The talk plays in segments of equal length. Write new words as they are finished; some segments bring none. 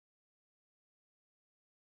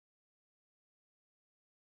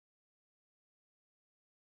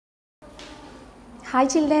Hi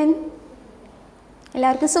children.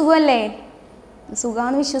 എല്ലാവർക്കും സുഖമല്ലേ?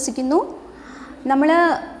 സുഖാന്ന് വിശ്വസിക്കുന്നു. നമ്മൾ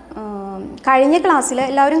കഴിഞ്ഞ ക്ലാസ്സിൽ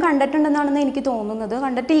എല്ലാവരും കണ്ടിട്ടുണ്ടെന്നാണെന്ന് എനിക്ക് തോന്നുന്നത്.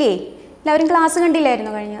 കണ്ടിട്ടില്ലേ? എല്ലാവരും ക്ലാസ്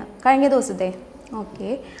കണ്ടില്ലായിരുന്നു കഴിഞ്ഞ ദിവസത്തെ? ഓക്കെ.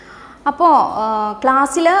 അപ്പോൾ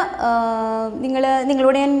ക്ലാസ്സിൽ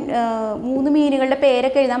നിങ്ങളോട് ഞാൻ 3 മീനുകളുടെ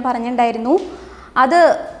പേരൊക്കെ എഴുതാൻ പറഞ്ഞിട്ടുണ്ടായിരുന്നു. അത്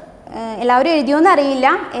എല്ലാവരും എഴുതിയോന്ന് അറിയില്ല.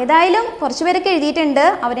 ഏതായാലും കുറച്ച് പേരൊക്കെ എഴുതിയിട്ടുണ്ട്.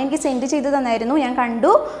 അവരെനിക്ക് സെൻഡ് ചെയ്ത് തന്നായിരുന്നു, ഞാൻ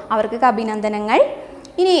കണ്ടു. അവർക്കൊക്കെ അഭിനന്ദനങ്ങൾ.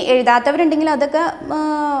 ഇനി എഴുതാത്തവരുണ്ടെങ്കിൽ അതൊക്കെ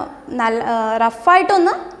നല്ല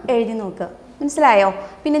റഫായിട്ടൊന്ന് എഴുതി നോക്കുക, മനസ്സിലായോ?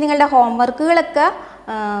 പിന്നെ നിങ്ങളുടെ ഹോംവർക്കുകളൊക്കെ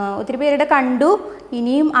ഒത്തിരി പേരുടെ കണ്ടു.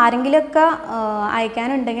 ഇനിയും ആരെങ്കിലുമൊക്കെ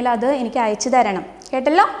അയക്കാനുണ്ടെങ്കിൽ അത് എനിക്ക് അയച്ചു തരണം,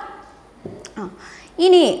 കേട്ടല്ലോ?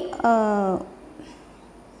 ഇനി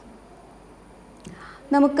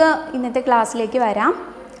നമുക്ക് ഇന്നത്തെ ക്ലാസ്സിലേക്ക് വരാം.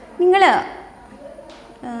 നിങ്ങൾ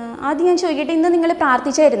ആദ്യം ഞാൻ ചോദിക്കട്ടെ, ഇന്ന് നിങ്ങൾ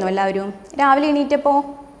പ്രാർത്ഥിച്ചായിരുന്നോ എല്ലാവരും? രാവിലെ എണീറ്റപ്പോൾ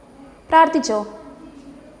പ്രാർത്ഥിച്ചോ?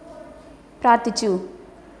 പ്രാർത്ഥിച്ചു.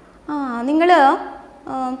 നിങ്ങൾ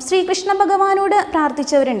ശ്രീകൃഷ്ണ ഭഗവാനോട്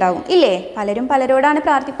പ്രാർത്ഥിച്ചവരുണ്ടാകും ഇല്ലേ? പലരും പലരോടാണ്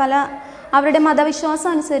അവരുടെ മതവിശ്വാസം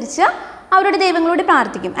അനുസരിച്ച് അവരുടെ ദൈവങ്ങളോട്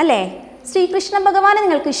പ്രാർത്ഥിക്കും അല്ലേ? ശ്രീകൃഷ്ണ ഭഗവാനെ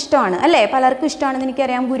നിങ്ങൾക്ക് ഇഷ്ടമാണ് അല്ലേ? പലർക്കും ഇഷ്ടമാണെന്ന്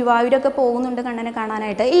എനിക്കറിയാം. ഗുരുവായൂരൊക്കെ പോകുന്നുണ്ട് കണ്ണനെ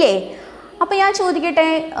കാണാനായിട്ട് ഇല്ലേ? അപ്പോൾ ഞാൻ ചോദിക്കട്ടെ,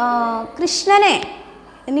 കൃഷ്ണനെ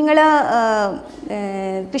നിങ്ങൾ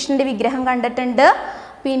കൃഷ്ണൻ്റെ വിഗ്രഹം കണ്ടിട്ടുണ്ട്,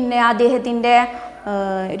 പിന്നെ അദ്ദേഹത്തിൻ്റെ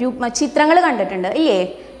ചിത്രങ്ങൾ കണ്ടിട്ടുണ്ട് ഇല്ലേ?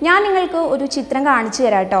 ഞാൻ നിങ്ങൾക്ക് ഒരു ചിത്രം കാണിച്ചു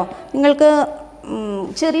തരാം കേട്ടോ. നിങ്ങൾക്ക്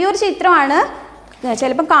ചെറിയൊരു ചിത്രമാണ്,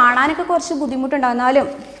 ചിലപ്പോൾ കാണാനൊക്കെ കുറച്ച് ബുദ്ധിമുട്ടുണ്ടാകും, എന്നാലും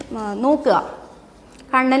നോക്കുക.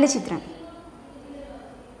 കണ്ണൻ്റെ ചിത്രം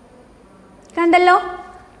കണ്ടല്ലോ?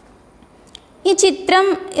 ഈ ചിത്രം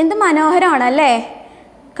എന്ത് മനോഹരമാണല്ലേ?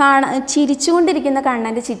 ചിരിച്ചുകൊണ്ടിരിക്കുന്ന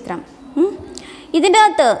കണ്ണൻ്റെ ചിത്രം. ഇതിൻ്റെ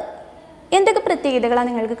അകത്ത് എന്തൊക്കെ പ്രത്യേകതകളാണ്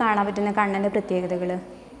നിങ്ങൾക്ക് കാണാൻ പറ്റുന്ന കണ്ണൻ്റെ പ്രത്യേകതകൾ?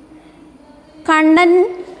 കണ്ണൻ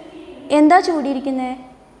എന്താ ചൂടിയിരിക്കുന്നത്?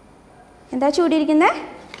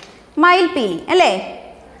 മയിൽപ്പീലി അല്ലേ?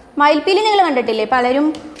 മയിൽപ്പീലി നിങ്ങൾ കണ്ടിട്ടില്ലേ? പലരും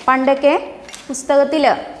പണ്ടൊക്കെ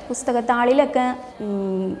പുസ്തകത്താളിലൊക്കെ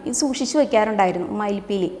സൂക്ഷിച്ചു വയ്ക്കാറുണ്ടായിരുന്നു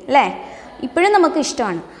മയിൽപ്പീലി അല്ലേ? ഇപ്പോഴും നമുക്ക്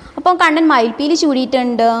ഇഷ്ടമാണ്. അപ്പോൾ കണ്ണൻ മയിൽപ്പീലി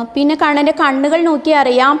ചൂടിയിട്ടുണ്ട്. പിന്നെ കണ്ണൻ്റെ കണ്ണുകൾ നോക്കി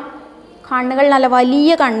അറിയാം, കണ്ണുകൾ നല്ല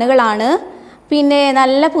വലിയ കണ്ണുകളാണ്. പിന്നെ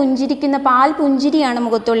നല്ല പുഞ്ചിരിക്കുന്ന പാൽ പുഞ്ചിരിയാണ്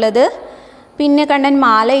മുഖത്തുള്ളത്. പിന്നെ കണ്ണൻ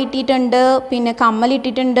മാല ഇട്ടിട്ടുണ്ട്, പിന്നെ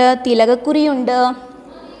കമ്മലിട്ടിട്ടുണ്ട്, തിലകക്കുറിയുണ്ട്.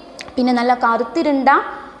 പിന്നെ നല്ല കറുത്തിരുണ്ട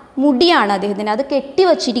മുടിയാണ് അദ്ദേഹത്തിന്, അത് കെട്ടി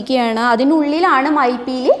വച്ചിരിക്കുകയാണ്. അതിനുള്ളിലാണ്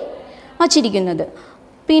മയിൽപ്പീലി വച്ചിരിക്കുന്നത്.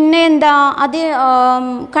 പിന്നെ എന്താ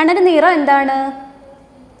കണ്ണൻ്റെ നിറം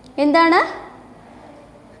എന്താണ്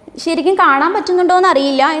ശരിക്കും കാണാൻ പറ്റുന്നുണ്ടോയെന്ന്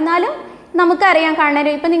അറിയില്ല, എന്നാലും നമുക്കറിയാം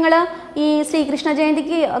കണ്ണന്. ഇപ്പം നിങ്ങൾ ഈ ശ്രീകൃഷ്ണ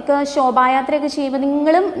ജയന്തിക്ക് ഒക്കെ ശോഭായാത്രയൊക്കെ ചെയ്യുമ്പോൾ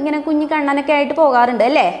നിങ്ങളും ഇങ്ങനെ കുഞ്ഞു കണ്ണനൊക്കെ ആയിട്ട് പോകാറുണ്ട്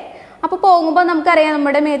അല്ലേ? അപ്പോൾ പോകുമ്പോൾ നമുക്കറിയാം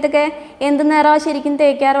നമ്മുടെ മേത്തൊക്കെ എന്ത് നിറമാണ് ശരിക്കും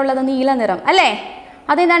തേക്കാറുള്ളത്? നീല നിറം അല്ലേ?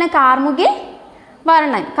 അതെന്താണ്? കാർമുകിൽ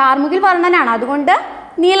വർണ്ണനാണ്, അതുകൊണ്ട്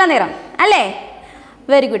നീല നിറം അല്ലേ?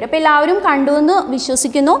 Very good. അപ്പോൾ എല്ലാവരും കണ്ടു എന്ന്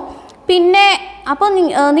വിശ്വസിക്കുന്നു. പിന്നെ അപ്പോൾ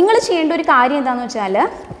നിങ്ങൾ ചെയ്യേണ്ട ഒരു കാര്യം എന്താണെന്ന് വെച്ചാൽ,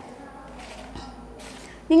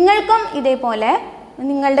 നിങ്ങൾക്കും ഇതേപോലെ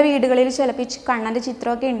നിങ്ങളുടെ വീടുകളിൽ ചിലപ്പോൾ കണ്ണൻ്റെ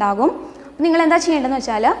ചിത്രമൊക്കെ ഉണ്ടാകും. നിങ്ങളെന്താ ചെയ്യേണ്ടതെന്ന്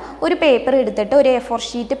വെച്ചാൽ, ഒരു പേപ്പർ എടുത്തിട്ട്, ഒരു A4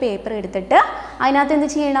 ഷീറ്റ് പേപ്പർ എടുത്തിട്ട് അതിനകത്ത് എന്ത്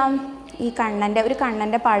ചെയ്യണം? ഈ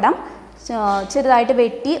കണ്ണൻ്റെ പടം ചെറുതായിട്ട്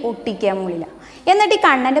വെട്ടി ഒട്ടിക്കുക മുകളിൽ. എന്നിട്ട് ഈ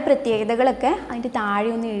കണ്ണൻ്റെ പ്രത്യേകതകളൊക്കെ അതിൻ്റെ താഴെ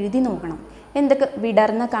ഒന്ന് എഴുതി നോക്കണം. എന്തൊക്കെ?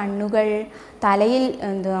 വിടർന്ന കണ്ണുകൾ, തലയിൽ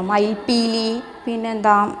മയിൽപ്പീലി,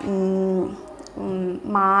 പിന്നെന്താ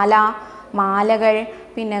മാലകൾ,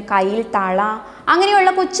 പിന്നെ കയ്യിൽ തള, അങ്ങനെയുള്ള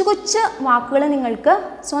കൊച്ചു കൊച്ചു വാക്കുകൾ നിങ്ങൾക്ക്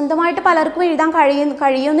സ്വന്തമായിട്ട് പലർക്കും എഴുതാൻ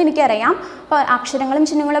കഴിയുമെന്ന് എനിക്കറിയാം. അപ്പോൾ അക്ഷരങ്ങളും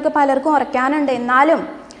ചിഹ്നങ്ങളൊക്കെ പലർക്കും ഉറയ്ക്കാനുണ്ട്. എന്നാലും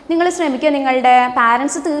നിങ്ങൾ ശ്രമിക്കുക. നിങ്ങളുടെ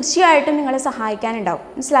പാരൻസ് തീർച്ചയായിട്ടും നിങ്ങളെ സഹായിക്കാനുണ്ടാവും,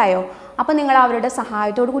 മനസ്സിലായോ? അപ്പോൾ നിങ്ങൾ അവരുടെ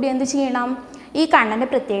സഹായത്തോടു കൂടി എന്ത് ചെയ്യണം? ഈ കണ്ണൻ്റെ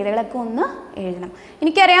പ്രത്യേകതകളൊക്കെ ഒന്ന് എഴുതണം.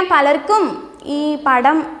 എനിക്കറിയാം പലർക്കും ഈ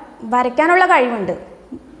പടം വരയ്ക്കാനുള്ള കഴിവുണ്ട്.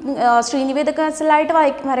 ശ്രീനിവേദൊക്കെ അസലായിട്ട്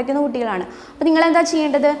വരയ്ക്കുന്ന കുട്ടികളാണ്. അപ്പോൾ നിങ്ങളെന്താ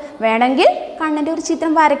ചെയ്യേണ്ടത്? വേണമെങ്കിൽ കണ്ണൻ്റെ ഒരു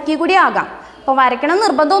ചിത്രം വരയ്ക്കുക കൂടി ആകാം. അപ്പോൾ വരയ്ക്കണം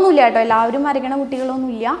നിർബന്ധമൊന്നുമില്ല കേട്ടോ, എല്ലാവരും വരയ്ക്കണ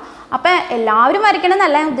കുട്ടികളൊന്നുമില്ല. അപ്പോൾ എല്ലാവരും വരയ്ക്കണം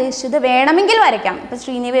എന്നല്ല ഞാൻ ഉദ്ദേശിച്ചത്, വേണമെങ്കിൽ വരയ്ക്കാം. ഇപ്പോൾ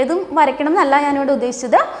ശ്രീനിവേദും വരയ്ക്കണം എന്നല്ല ഞാനിവിടെ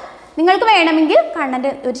ഉദ്ദേശിച്ചത്. നിങ്ങൾക്ക് വേണമെങ്കിൽ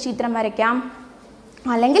കണ്ണൻ്റെ ഒരു ചിത്രം വരയ്ക്കാം,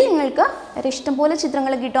 അല്ലെങ്കിൽ നിങ്ങൾക്ക് ഇഷ്ടം പോലെ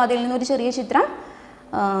ചിത്രങ്ങൾ കിട്ടും. അതിൽ നിന്നൊരു ചെറിയ ചിത്രം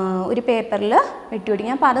ഒരു പേപ്പറിൽ വെട്ടി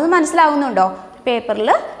ഒട്ടിക്കുക. ഞാൻ പറഞ്ഞത് മനസ്സിലാവുന്നുണ്ടോ? പേപ്പറിൽ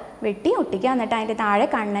വെട്ടി ഒട്ടിക്കുക. എന്നിട്ട് അതിൻ്റെ താഴെ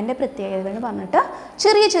കണ്ണൻ്റെ പ്രത്യേകതകൾ എന്ന് പറഞ്ഞിട്ട്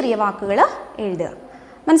ചെറിയ ചെറിയ വാക്കുകൾ എഴുതുക.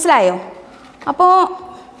 മനസ്സിലായോ? അപ്പോൾ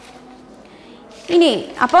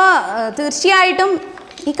തീർച്ചയായിട്ടും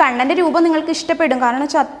ഈ കണ്ണൻ്റെ രൂപം നിങ്ങൾക്ക് ഇഷ്ടപ്പെടും, കാരണം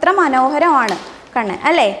വെച്ചാൽ അത്ര മനോഹരമാണ് കണ്ണൻ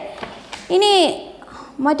അല്ലേ? ഇനി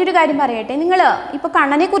മറ്റൊരു കാര്യം പറയട്ടെ. നിങ്ങൾ ഇപ്പോൾ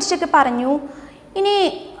കണ്ണനെ കുറിച്ചൊക്കെ പറഞ്ഞു. ഇനി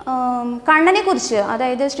കണ്ണനെ കുറിച്ച്,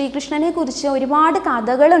 അതായത് ശ്രീകൃഷ്ണനെ കുറിച്ച് ഒരുപാട്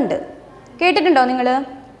കഥകളുണ്ട്. കേട്ടിട്ടുണ്ടോ നിങ്ങൾ?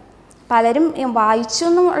 പലരും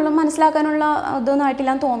വായിച്ചൊന്നും മനസ്സിലാക്കാനുള്ള ഇതൊന്നും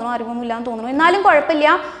ആയിട്ടില്ലാന്ന് തോന്നുന്നു, അറിവൊന്നും ഇല്ലാന്ന് തോന്നുന്നു. എന്നാലും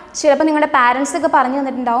കുഴപ്പമില്ല, ചിലപ്പോൾ നിങ്ങളുടെ പാരൻസ് ഒക്കെ പറഞ്ഞു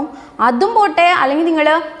തന്നിട്ടുണ്ടാവും. അതും പോട്ടെ, അല്ലെങ്കിൽ നിങ്ങൾ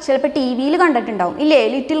ചിലപ്പോൾ ടി വിയിൽ കണ്ടിട്ടുണ്ടാവും ഇല്ലേ?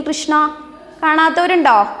 ലിറ്റിൽ കൃഷ്ണ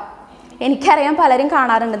കാണാത്തവരുണ്ടോ? എനിക്കറിയാം, പലരും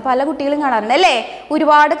കാണാറുണ്ട്, പല കുട്ടികളും കാണാറുണ്ട് അല്ലേ?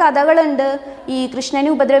 ഒരുപാട് കഥകളുണ്ട്. ഈ കൃഷ്ണനെ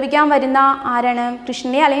ഉപദ്രവിക്കാൻ വരുന്ന ആരാണ്?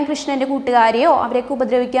 കൃഷ്ണനെ അല്ലെങ്കിൽ കൃഷ്ണൻ്റെ കൂട്ടുകാരെയോ അവരെയൊക്കെ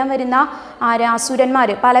ഉപദ്രവിക്കാൻ വരുന്ന അസുരന്മാർ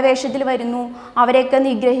പല വേഷത്തിൽ വരുന്നു, അവരെയൊക്കെ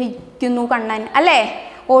നിഗ്രഹിക്കുന്നു കണ്ണൻ അല്ലേ?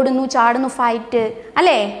 ഓടുന്നു, ചാടുന്നു, ഫൈറ്റ്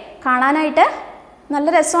അല്ലേ? കാണാനായിട്ട് നല്ല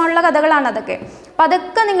രസമുള്ള കഥകളാണ് അതൊക്കെ. അപ്പം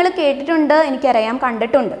അതൊക്കെ നിങ്ങൾ കേട്ടിട്ടുണ്ട്, എനിക്കറിയാം,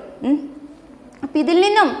 കണ്ടിട്ടുണ്ട്. അപ്പം ഇതിൽ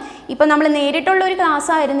നിന്നും ഇപ്പം നമ്മൾ നേരിട്ടുള്ള ഒരു ക്ലാസ്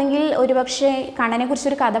ആയിരുന്നെങ്കിൽ ഒരുപക്ഷെ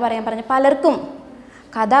കണ്ണനെക്കുറിച്ചൊരു കഥ പറയാൻ പറഞ്ഞ് പലർക്കും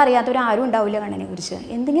കഥ അറിയാത്തവരാരും ഉണ്ടാവില്ല. കണ്ണനെക്കുറിച്ച്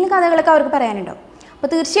എന്തെങ്കിലും കഥകളൊക്കെ അവർക്ക് പറയാനുണ്ടാവും. അപ്പോൾ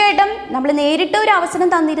തീർച്ചയായിട്ടും നമ്മൾ നേരിട്ട് ഒരു അവസരം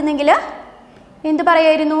തന്നിരുന്നെങ്കിൽ എന്ത്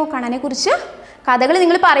പറയായിരുന്നു? കണ്ണനെക്കുറിച്ച് കഥകൾ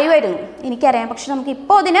നിങ്ങൾ പറയുമായിരുന്നു, എനിക്കറിയാം. പക്ഷെ നമുക്ക്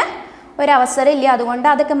ഇപ്പോൾ അതിന് ഒരവസരം ഇല്ല, അതുകൊണ്ട്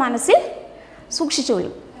അതൊക്കെ മനസ്സിൽ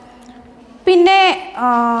സൂക്ഷിച്ചോളൂ. പിന്നെ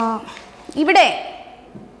ഇവിടെ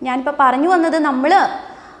ഞാനിപ്പോൾ പറഞ്ഞു വന്നത്, നമ്മൾ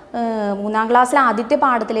 3ാം ക്ലാസ്സിൽ ആദ്യത്തെ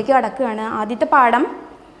പാഠത്തിലേക്ക് കടക്കുകയാണ്. ആദ്യത്തെ പാഠം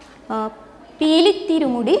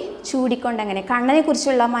പീലിത്തിരുമുടി ചൂടിക്കൊണ്ടങ്ങനെ,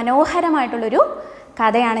 കണ്ണനെക്കുറിച്ചുള്ള മനോഹരമായിട്ടുള്ളൊരു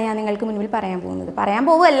കഥയാണ് ഞാൻ നിങ്ങൾക്ക് മുൻപിൽ പറയാൻ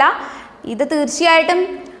പോവുകയല്ല. ഇത് തീർച്ചയായിട്ടും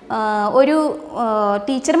ഒരു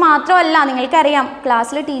ടീച്ചർ മാത്രമല്ല, നിങ്ങൾക്കറിയാം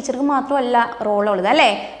ക്ലാസ്സിൽ ടീച്ചർക്ക് മാത്രമല്ല റോളുള്ളത് അല്ലേ?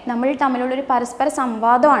 നമ്മൾ തമ്മിലുള്ളൊരു പരസ്പര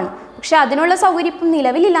സംവാദമാണ്. പക്ഷെ അതിനുള്ള സൗകര്യം ഇപ്പം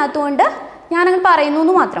നിലവിലില്ലാത്തതുകൊണ്ട് ഞാനങ്ങനെ പറയുന്നു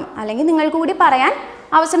എന്ന് മാത്രം. അല്ലെങ്കിൽ നിങ്ങൾക്ക് കൂടി പറയാൻ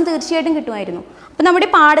അവസരം തീർച്ചയായിട്ടും കിട്ടുമായിരുന്നു. അപ്പം നമ്മുടെ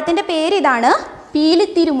പാഠത്തിൻ്റെ പേര് ഇതാണ്,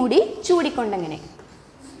 പീലിത്തിരുമുടി ചൂടിക്കൊണ്ടങ്ങനെ.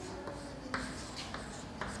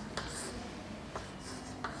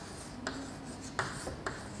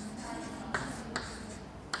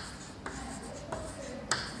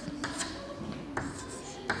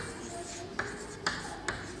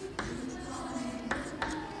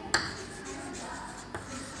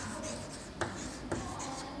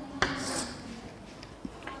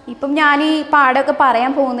 ഇപ്പം ഞാൻ ഈ പാഠമൊക്കെ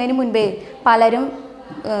പറയാൻ പോകുന്നതിന് മുൻപേ പലരും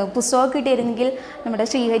പുസ്തകമൊക്കെ കിട്ടിയിരുന്നെങ്കിൽ നമ്മുടെ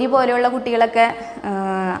ശ്രീഹരി പോലെയുള്ള കുട്ടികളൊക്കെ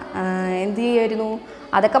എന്ത് ചെയ്യുമായിരുന്നു?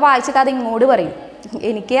 അതൊക്കെ വായിച്ചിട്ട് അത് ഇങ്ങോട്ട് പറയും.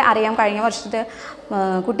 എനിക്ക് അറിയാം, കഴിഞ്ഞ വർഷത്തെ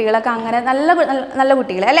കുട്ടികളൊക്കെ അങ്ങനെ നല്ല നല്ല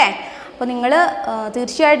കുട്ടികളല്ലേ? അപ്പോൾ നിങ്ങൾ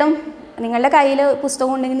തീർച്ചയായിട്ടും നിങ്ങളുടെ കയ്യിൽ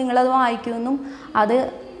പുസ്തകം ഉണ്ടെങ്കിൽ നിങ്ങളത് വായിക്കുമെന്നും അത്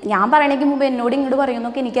ഞാൻ പറയണമെങ്കിൽ മുമ്പ് എന്നോട് ഇങ്ങോട്ട്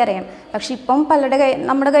പറയുമെന്നൊക്കെ എനിക്കറിയാം. പക്ഷെ ഇപ്പം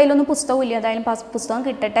നമ്മുടെ കയ്യിലൊന്നും പുസ്തകമില്ല. അതായാലും പുസ്തകം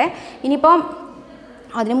കിട്ടട്ടെ. ഇനിയിപ്പം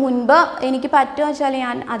അതിന് മുൻപ് എനിക്ക് പറ്റുക വെച്ചാൽ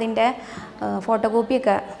ഞാൻ അതിൻ്റെ ഫോട്ടോ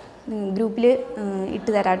കോപ്പിയൊക്കെ ഗ്രൂപ്പിൽ ഇട്ട്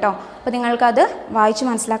തരാം കേട്ടോ. അപ്പോൾ നിങ്ങൾക്കത് വായിച്ച്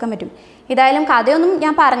മനസ്സിലാക്കാൻ പറ്റും. ഏതായാലും കഥയൊന്നും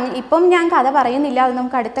ഇപ്പം ഞാൻ കഥ പറയുന്നില്ല, അത്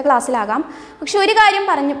നമുക്ക് അടുത്ത ക്ലാസ്സിലാകാം. പക്ഷെ ഒരു കാര്യം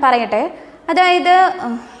പറയട്ടെ. അതായത്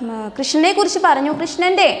കൃഷ്ണനെക്കുറിച്ച് പറഞ്ഞു,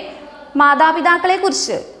 കൃഷ്ണൻ്റെ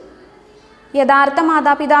മാതാപിതാക്കളെക്കുറിച്ച്. യഥാർത്ഥ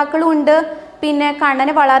മാതാപിതാക്കളും ഉണ്ട്, പിന്നെ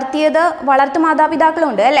കണ്ണനെ വളർത്തു മാതാപിതാക്കളും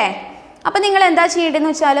ഉണ്ട് അല്ലേ? അപ്പം നിങ്ങൾ എന്താ ചെയ്യേണ്ടതെന്ന്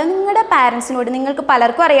വെച്ചാൽ നിങ്ങളുടെ പാരൻസിനോട്, നിങ്ങൾക്ക്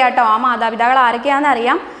പലർക്കും അറിയാം കേട്ടോ ആ മാതാപിതാക്കൾ ആരൊക്കെയാണെന്ന്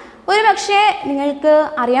അറിയാം. ഒരു പക്ഷേ നിങ്ങൾക്ക്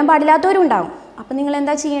അറിയാൻ പാടില്ലാത്തവരും ഉണ്ടാവും. അപ്പം നിങ്ങൾ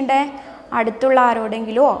എന്താ ചെയ്യേണ്ടത്? അടുത്തുള്ള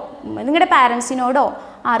ആരോടെങ്കിലോ നിങ്ങളുടെ പാരൻസിനോടോ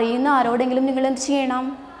അറിയുന്ന ആരോടെങ്കിലും നിങ്ങൾ എന്ത് ചെയ്യണം?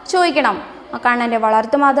 ചോദിക്കണം, കണ്ണൻ്റെ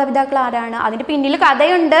വളർത്തു മാതാപിതാക്കൾ ആരാണ്? അതിൻ്റെ പിന്നിൽ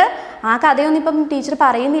കഥയുണ്ട്. ആ കഥയൊന്നും ഇപ്പം ടീച്ചർ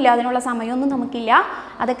പറയുന്നില്ല, അതിനുള്ള സമയമൊന്നും നമുക്കില്ല.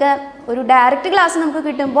 അതൊക്കെ ഒരു ഡയറക്റ്റ് ക്ലാസ് നമുക്ക്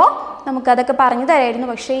കിട്ടുമ്പോൾ നമുക്കതൊക്കെ പറഞ്ഞു തരായിരുന്നു.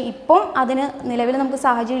 പക്ഷേ ഇപ്പം അതിന് നിലവിൽ നമുക്ക്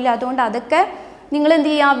സാഹചര്യം ഇല്ലാത്തതുകൊണ്ട് അതൊക്കെ നിങ്ങൾ എന്ത്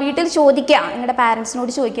ചെയ്യുക? വീട്ടിൽ ചോദിക്കുക, നിങ്ങളുടെ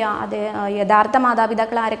പാരൻസിനോട് ചോദിക്കുക. അത് യഥാർത്ഥ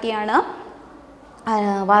മാതാപിതാക്കൾ ആരൊക്കെയാണ്,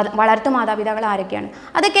 വളർത്തു മാതാപിതാക്കൾ ആരൊക്കെയാണ്,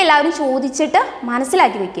 അതൊക്കെ എല്ലാവരും ചോദിച്ചിട്ട്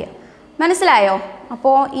മനസ്സിലാക്കി വയ്ക്കുക. മനസ്സിലായോ?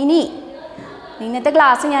 അപ്പോൾ ഇന്നത്തെ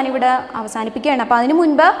ക്ലാസ് ഞാനിവിടെ അവസാനിപ്പിക്കുകയാണ്. അപ്പോൾ അതിന്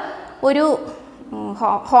മുൻപ് ഒരു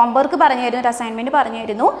ഹോംവർക്ക് പറഞ്ഞായിരുന്നു, ഒരു അസൈൻമെൻറ്റ്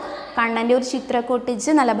പറഞ്ഞായിരുന്നു. കണ്ണൻ്റെ ഒരു ചിത്രമൊക്കെ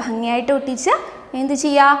ഒട്ടിച്ച് നല്ല ഭംഗിയായിട്ട് ഒട്ടിച്ച് എന്ത്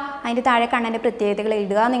ചെയ്യുക? അതിൻ്റെ താഴെ കണ്ണൻ്റെ പ്രത്യേകതകൾ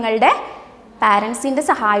എഴുതുക, നിങ്ങളുടെ പാരൻസിൻ്റെ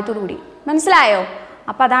സഹായത്തോടു കൂടി. മനസ്സിലായോ?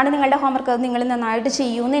 അപ്പോൾ അതാണ് നിങ്ങളുടെ ഹോംവർക്ക്. അത് നിങ്ങൾ നന്നായിട്ട്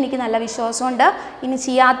ചെയ്യുമെന്ന് എനിക്ക് നല്ല വിശ്വാസമുണ്ട്. ഇനി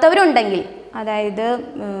ചെയ്യാത്തവരുണ്ടെങ്കിൽ, അതായത്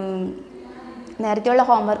നേരത്തെയുള്ള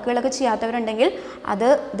ഹോംവർക്കുകളൊക്കെ ചെയ്യാത്തവരുണ്ടെങ്കിൽ അത്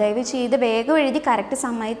ദയവ് ചെയ്ത് വേഗം എഴുതി കറക്റ്റ്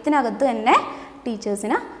സമയത്തിനകത്ത് തന്നെ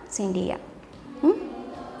ടീച്ചേഴ്സിന് സെൻഡ് ചെയ്യാം.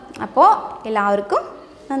 അപ്പോൾ എല്ലാവർക്കും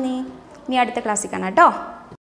നന്ദി. ഇനി അടുത്ത ക്ലാസ്സിൽ കാണാം കേട്ടോ.